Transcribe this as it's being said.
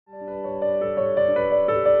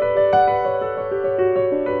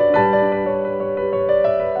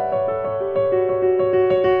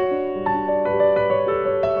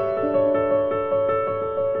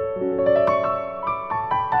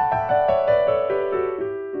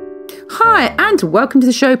Hi, and welcome to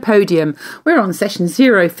the show Podium. We're on session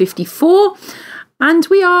 054, and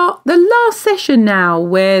we are the last session now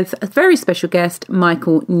with a very special guest,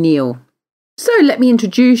 Michael Neill. So let me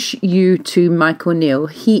introduce you to Michael Neill.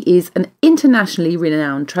 He is an internationally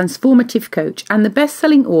renowned transformative coach and the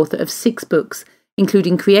best-selling author of 6 books,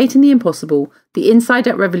 including Creating the Impossible, The Inside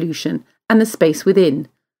Out Revolution, and The Space Within.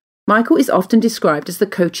 Michael is often described as the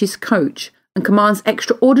coach's coach and commands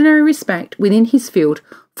extraordinary respect within his field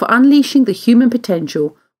for unleashing the human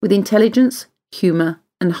potential with intelligence, humour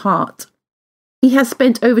and heart. He has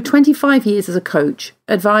spent over 25 years as a coach,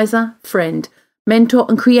 advisor, friend, mentor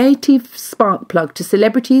and creative spark plug to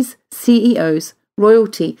celebrities, CEOs,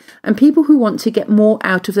 royalty and people who want to get more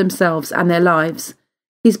out of themselves and their lives.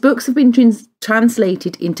 His books have been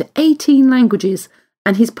translated into 18 languages,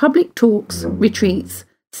 and his public talks, retreats,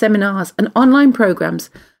 seminars and online programs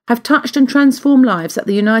have touched and transformed lives at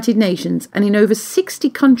the United Nations and in over 60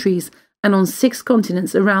 countries and on 6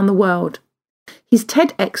 continents around the world. His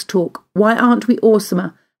TEDx talk, Why Aren't We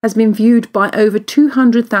Awesomer?, has been viewed by over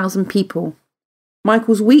 200,000 people.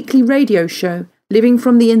 Michael's weekly radio show, Living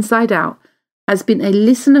from the Inside Out, has been a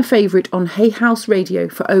listener favourite on Hay House Radio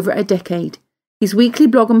for over a decade. His weekly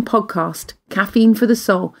blog and podcast, Caffeine for the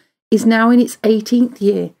Soul, is now in its 18th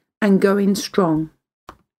year and going strong.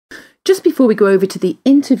 Just before we go over to the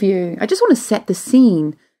interview, I just want to set the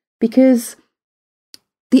scene because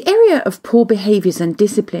the area of poor behaviours and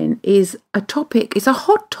discipline is a topic, it's a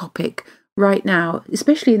hot topic right now,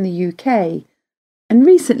 especially in the UK. And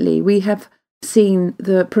recently we have seen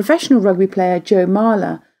the professional rugby player Joe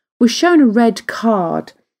Marler was shown a red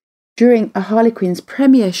card during a Harlequins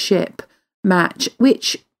Premiership match,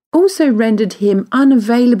 which also rendered him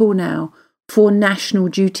unavailable now for national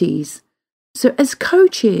duties. So as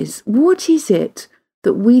coaches, what is it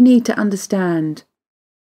that we need to understand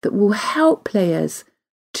that will help players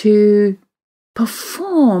to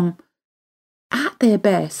perform at their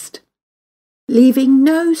best, leaving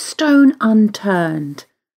no stone unturned,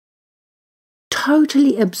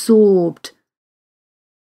 totally absorbed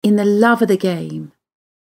in the love of the game,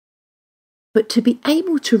 but to be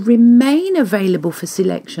able to remain available for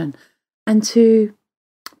selection and to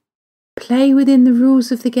play within the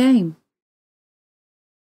rules of the game?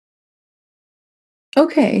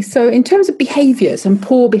 Okay, so in terms of behaviours and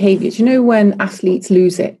poor behaviours, you know when athletes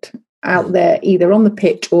lose it out there, either on the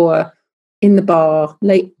pitch or in the bar,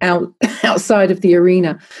 late outside of the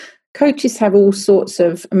arena, coaches have all sorts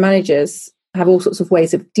of, managers have all sorts of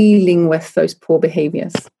ways of dealing with those poor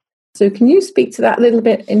behaviours. So can you speak to that a little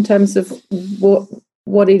bit in terms of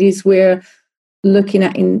what it is we're looking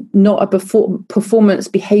at in not a performance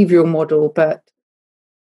behavioural model, but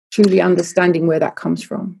truly understanding where that comes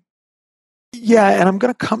from? Yeah, and I'm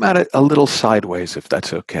going to come at it a little sideways, if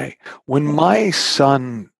that's okay. When my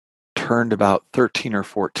son turned about 13 or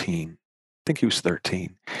 14, I think he was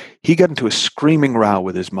 13, he got into a screaming row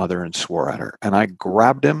with his mother and swore at her. And I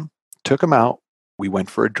grabbed him, took him out, we went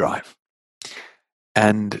for a drive.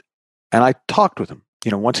 And I talked with him.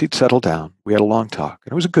 You know, once he'd settled down, we had a long talk,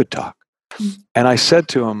 and it was a good talk. And I said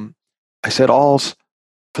to him, Alls,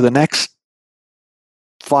 for the next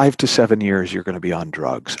 5 to 7 years, you're going to be on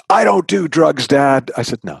drugs. I don't do drugs, Dad. I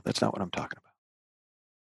said, no, that's not what I'm talking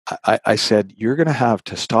about. I said, you're going to have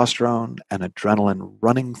testosterone and adrenaline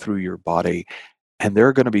running through your body, and there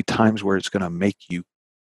are going to be times where it's going to make you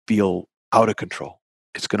feel out of control.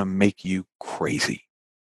 It's going to make you crazy.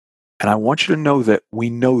 And I want you to know that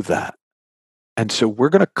we know that. And so we're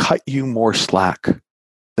going to cut you more slack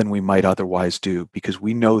than we might otherwise do because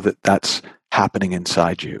we know that that's happening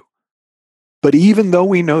inside you. But even though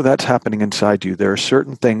we know that's happening inside you, there are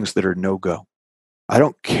certain things that are no-go. I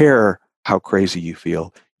don't care how crazy you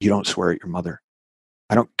feel. You don't swear at your mother.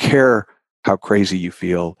 I don't care how crazy you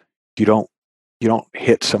feel. You don't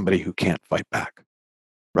hit somebody who can't fight back,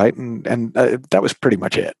 right? And that was pretty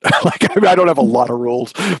much it. I don't have a lot of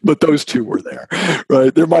rules, but those 2 were there,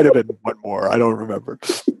 right? There might have been one more. I don't remember,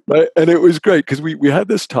 right? And it was great because we had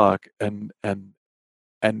this talk and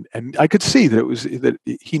I could see that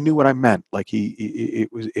he knew what I meant. Like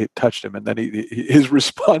it touched him. And then his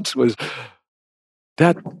response was,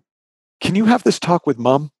 Dad, can you have this talk with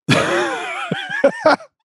Mom? and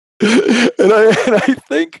I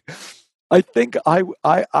think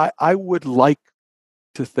I would like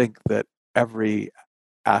to think that every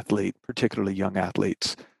athlete, particularly young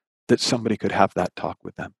athletes, that somebody could have that talk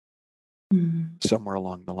with them somewhere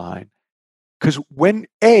along the line. Because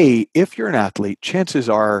if you're an athlete, chances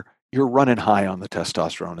are you're running high on the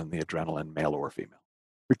testosterone and the adrenaline, male or female,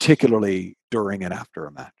 particularly during and after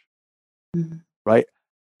a match, right?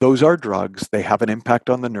 those are drugs. They have an impact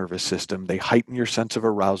on the nervous system. They heighten your sense of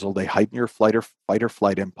arousal. They heighten your fight or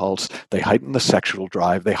flight impulse. They heighten the sexual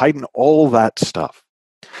drive. They heighten all that stuff.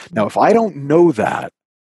 Now, if I don't know that,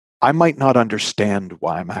 I might not understand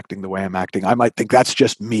why I'm acting the way I'm acting. I might think that's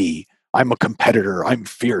just me. I'm a competitor. I'm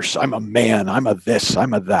fierce. I'm a man. I'm a this.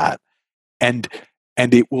 I'm a that. And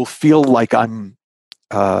it will feel like I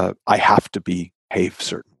have to behave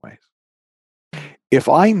certain ways. If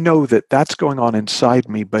I know that that's going on inside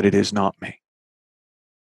me, but it is not me,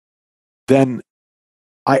 then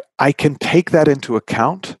I can take that into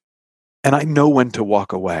account, and I know when to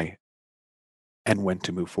walk away and when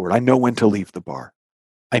to move forward. I know when to leave the bar.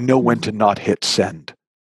 I know when to not hit send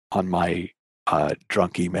on my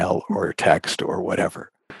drunk email or text or whatever,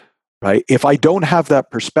 right? If I don't have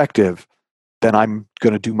that perspective, then I'm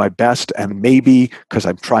going to do my best, and maybe because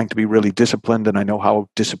I'm trying to be really disciplined and I know how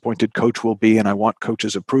disappointed coach will be and I want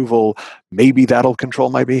coach's approval, maybe that'll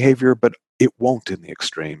control my behavior, but it won't in the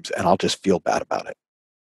extremes, and I'll just feel bad about it.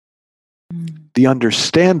 The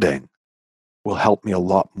understanding will help me a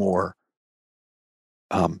lot more.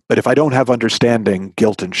 But if I don't have understanding,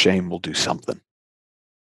 guilt and shame will do something.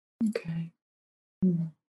 Okay.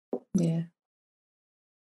 Yeah.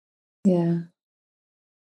 Yeah.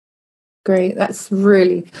 Great. That's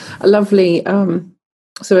really a lovely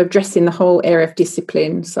sort of addressing the whole area of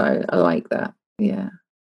discipline. So I like that. Yeah.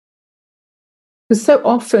 Because so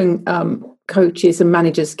often coaches and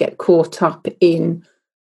managers get caught up in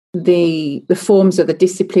the forms of the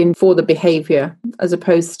discipline for the behavior, as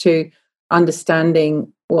opposed to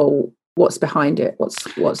understanding, well, what's behind it.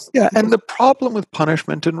 And the problem with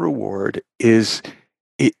punishment and reward is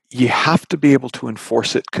you have to be able to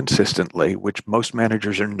enforce it consistently, which most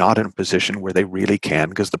managers are not in a position where they really can,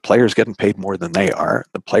 because the player's getting paid more than they are.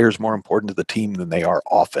 The player's more important to the team than they are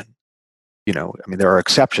often. There are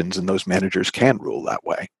exceptions, and those managers can rule that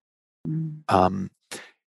way.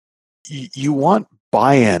 You want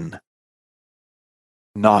buy-in,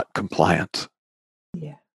 not compliance.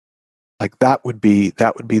 Yeah. Like that would be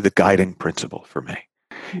the guiding principle for me.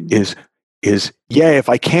 Is if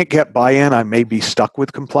I can't get buy-in, I may be stuck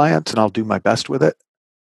with compliance, and I'll do my best with it.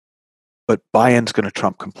 But buy-in's going to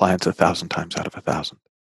trump compliance 1,000 times out of 1,000.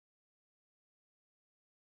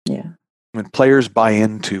 Yeah. When players buy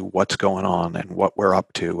into what's going on and what we're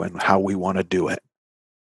up to and how we want to do it,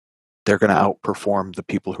 they're going to outperform the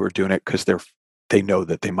people who are doing it because they know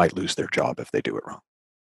that they might lose their job if they do it wrong.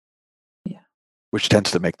 Yeah. Which tends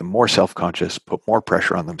to make them more self-conscious, put more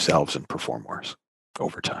pressure on themselves, and perform worse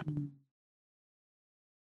over time.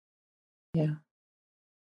 Yeah.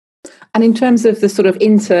 And in terms of the sort of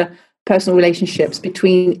interpersonal relationships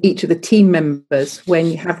between each of the team members, when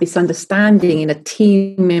you have this understanding in a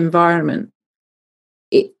team environment,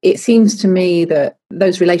 it seems to me that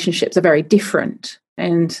those relationships are very different,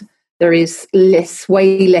 and there is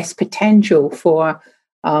way less potential for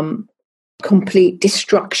complete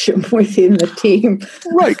destruction within the team.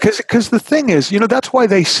 Right, because the thing is, that's why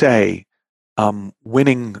they say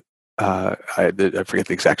winning. I forget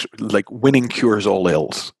the exact, like winning cures all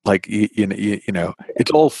ills. Like it's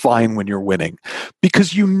all fine when you're winning,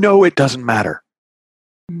 because it doesn't matter.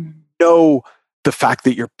 The fact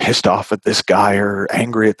that you're pissed off at this guy or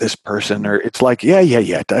angry at this person, or it's like,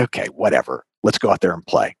 yeah, okay, whatever. Let's go out there and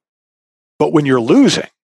play. But when you're losing,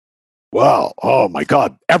 well, oh my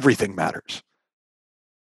God, everything matters.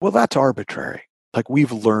 Well, that's arbitrary. Like,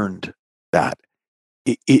 we've learned that.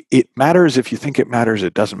 It matters if you think it matters.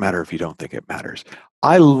 It doesn't matter if you don't think it matters.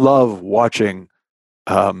 I love watching.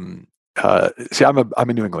 I'm a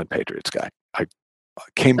New England Patriots guy. I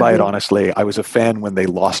came by it honestly. I was a fan when they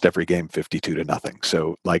lost every game 52-0.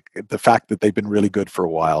 So, like, the fact that they've been really good for a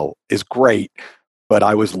while is great, but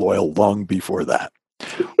I was loyal long before that.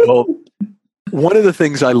 Well, one of the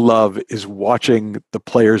things I love is watching the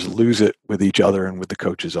players lose it with each other and with the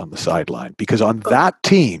coaches on the sideline, because on that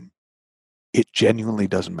team, it genuinely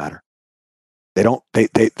doesn't matter. They don't.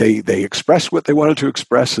 They express what they wanted to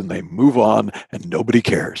express, and they move on, and nobody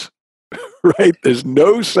cares. Right? There's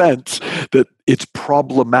no sense that it's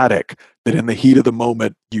problematic that in the heat of the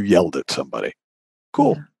moment you yelled at somebody.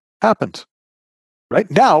 Cool. Yeah. Happens.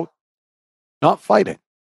 Right? Now, not fighting.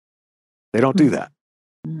 They don't do that.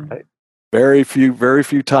 Right? Very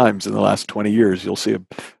few times in the last 20 years you'll see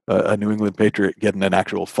a New England Patriot get in an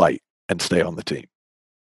actual fight and stay on the team.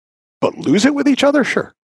 But lose it with each other?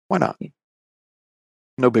 Sure. Why not?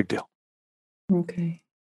 No big deal. Okay.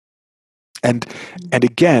 And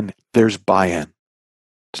again, there's buy-in.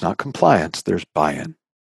 It's not compliance, there's buy-in.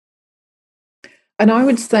 And I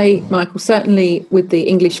would say, Michael, certainly with the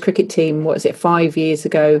English cricket team, what is it, 5 years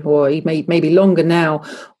ago, or maybe longer now,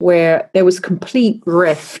 where there was complete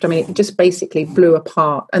rift. I mean, it just basically blew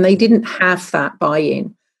apart, and they didn't have that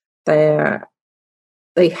buy-in.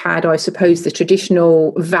 They had, I suppose, the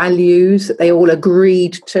traditional values that they all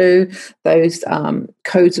agreed to, those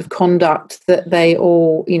codes of conduct that they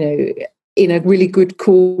all, in a really good,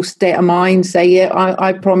 cool state of mind, say, yeah,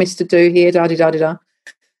 I promised to do here, da-da-da-da-da.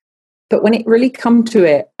 But when it really come to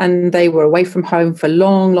it, and they were away from home for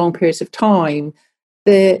long, long periods of time,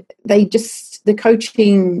 the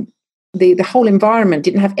coaching, the whole environment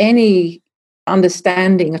didn't have any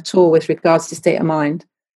understanding at all with regards to state of mind.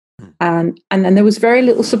 And then there was very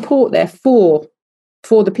little support there for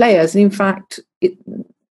the players. And in fact,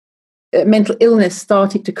 mental illness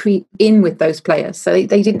started to creep in with those players. So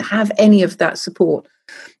they didn't have any of that support.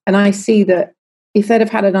 And I see that if they'd have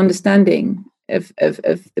had an understanding of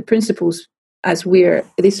the principles as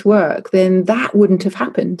this work, then that wouldn't have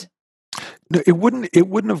happened. No, it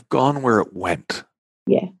wouldn't have gone where it went.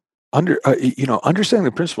 Yeah. Understanding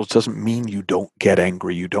the principles doesn't mean you don't get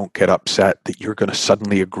angry, you don't get upset, that you're going to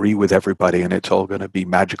suddenly agree with everybody and it's all going to be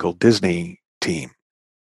magical Disney team.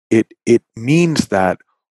 It means that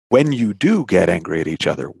when you do get angry at each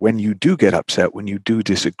other, when you do get upset, when you do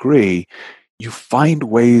disagree, you find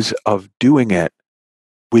ways of doing it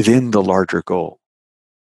within the larger goal,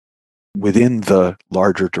 within the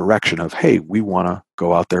larger direction of, hey, we want to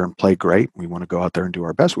go out there and play great. We want to go out there and do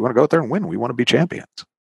our best. We want to go out there and win. We want to be champions.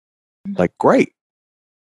 Like, great.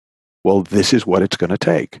 Well, this is what it's going to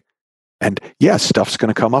take. And yes, stuff's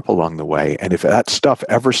going to come up along the way. And if that stuff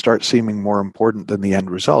ever starts seeming more important than the end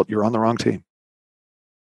result, you're on the wrong team.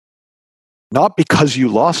 Not because you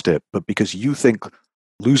lost it, but because you think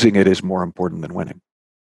losing it is more important than winning.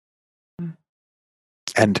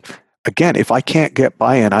 And again, if I can't get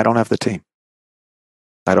buy-in, I don't have the team.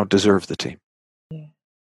 I don't deserve the team. Yeah.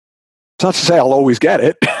 It's not to say I'll always get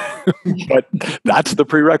it, but that's the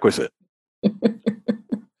prerequisite.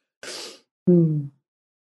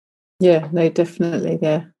 Yeah, no, definitely,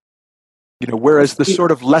 yeah. Whereas the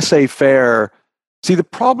sort of laissez-faire, see, the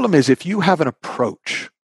problem is if you have an approach,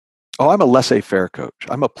 I'm a laissez-faire coach,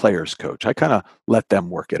 I'm a player's coach, I kind of let them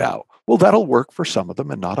work it out. Well, that'll work for some of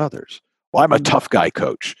them and not others. Well, I'm a tough guy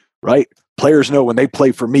coach, right? Players know when they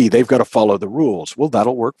play for me, they've got to follow the rules. Well,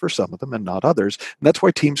 that'll work for some of them and not others. And that's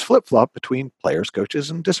why teams flip-flop between players, coaches,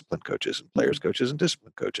 and discipline coaches, and players, coaches, and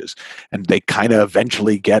discipline coaches. And they kind of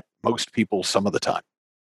eventually get most people some of the time,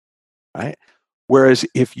 right? Whereas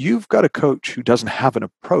if you've got a coach who doesn't have an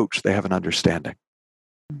approach, they have an understanding.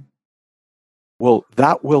 Well,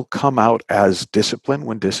 that will come out as discipline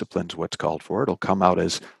when discipline's what's called for. It'll come out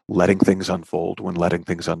as letting things unfold when letting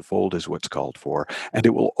things unfold is what's called for. And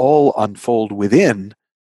it will all unfold within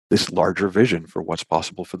this larger vision for what's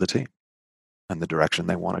possible for the team and the direction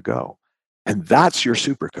they want to go. And that's your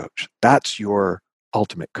super coach. That's your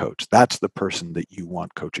ultimate coach. That's the person that you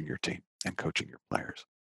want coaching your team and coaching your players.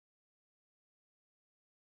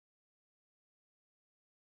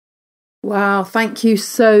 Wow, thank you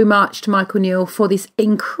so much to Michael Neill for this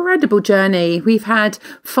incredible journey. We've had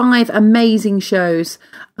 5 amazing shows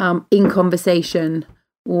in conversation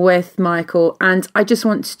with Michael, and I just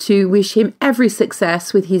want to wish him every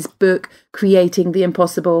success with his book, Creating the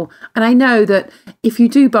Impossible. And I know that if you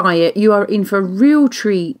do buy it, you are in for a real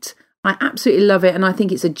treat. I absolutely love it, and I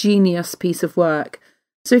think it's a genius piece of work.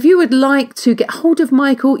 So if you would like to get hold of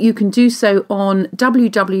Michael, you can do so on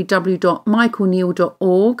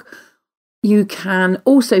www.michaelneill.org. You can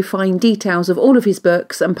also find details of all of his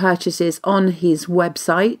books and purchases on his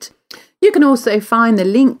website. You can also find the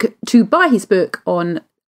link to buy his book on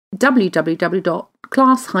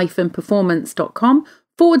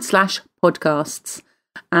www.class-performance.com/podcasts.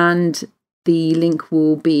 And the link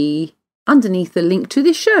will be underneath the link to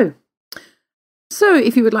this show. So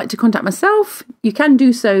if you would like to contact myself, you can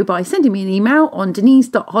do so by sending me an email on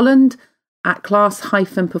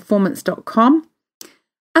denise.holland@class-performance.com.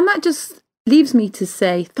 And that just leaves me to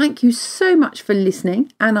say thank you so much for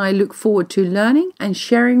listening, and I look forward to learning and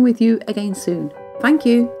sharing with you again soon. Thank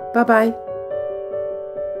you. Bye-bye.